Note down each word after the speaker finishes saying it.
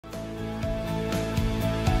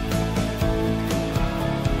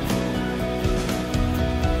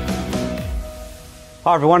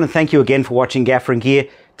Hi everyone, and thank you again for watching Gaffer and Gear.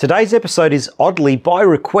 Today's episode is oddly by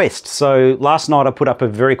request. So last night I put up a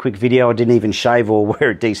very quick video. I didn't even shave or wear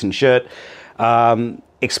a decent shirt,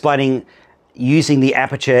 explaining using the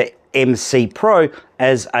Aputure MC Pro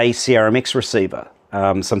as a CRMX receiver.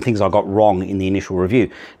 Some things I got wrong in the initial review.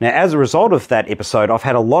 Now, as a result of that episode, I've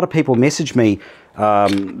had a lot of people message me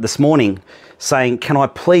this morning saying, can I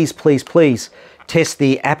please test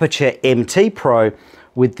the Aputure MT Pro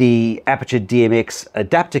with the Aputure DMX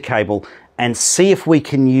adapter cable and see if we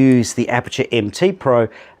can use the Aputure MT Pro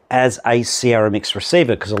as a CRMX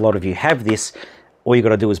receiver, because a lot of you have this. All you got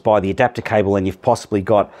to do is buy the adapter cable and you've possibly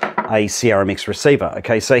got a CRMX receiver.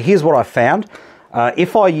 Okay, so here's what I found.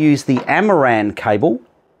 If I use the Amaran cable,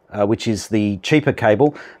 which is the cheaper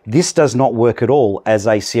cable, this does not work at all as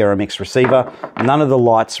a CRMX receiver. None of the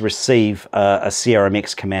lights receive a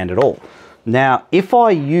CRMX command at all. Now, if I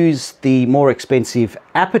use the more expensive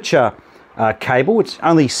Aperture cable, which is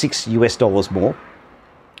only $6 more,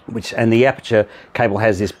 and the Aperture cable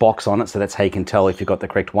has this box on it, so that's how you can tell if you've got the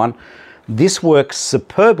correct one. This works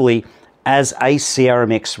superbly as a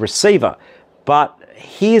CRMX receiver. But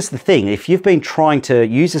here's the thing, if you've been trying to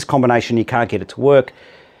use this combination, you can't get it to work,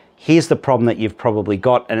 here's the problem that you've probably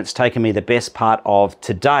got, and it's taken me the best part of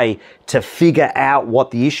today to figure out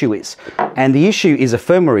what the issue is. And the issue is a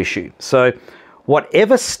firmware issue. So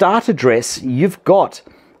whatever start address you've got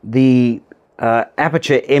the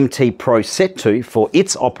Aputure MT Pro set to for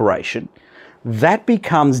its operation, that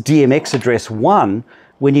becomes DMX address 1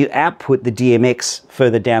 when you output the DMX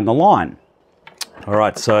further down the line. All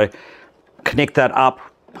right, so connect that up,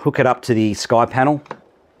 hook it up to the Sky panel.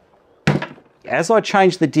 As I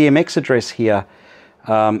change the DMX address here,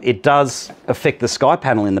 it does affect the Sky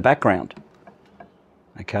panel in the background.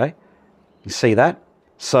 Okay, you see that?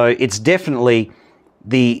 So it's definitely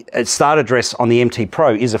the start address on the MT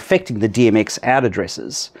Pro is affecting the DMX out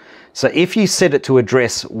addresses. So if you set it to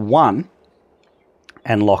address 1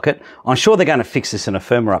 and lock it, I'm sure they're going to fix this in a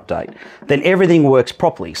firmware update, then everything works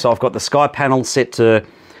properly. So I've got the Sky panel set to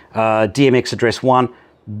DMX address 1,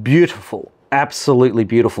 beautiful, absolutely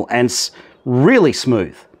beautiful, and really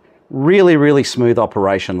smooth, really smooth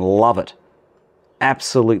operation. Love it,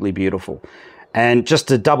 absolutely beautiful. And just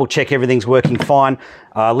to double check everything's working fine,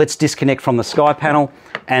 let's disconnect from the Sky panel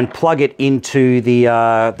and plug it into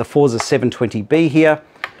the Forza 720B here,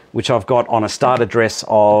 which I've got on a start address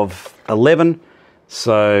of 11.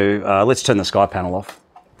 So let's turn the Sky panel off.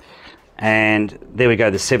 And there we go,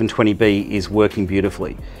 the 720B is working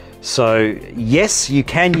beautifully. So yes, you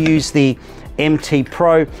can use the MT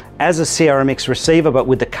Pro as a CRMX receiver, but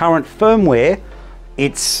with the current firmware,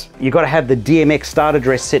 you've got to have the DMX start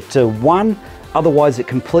address set to 1, otherwise it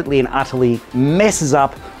completely and utterly messes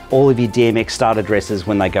up all of your DMX start addresses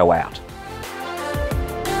when they go out.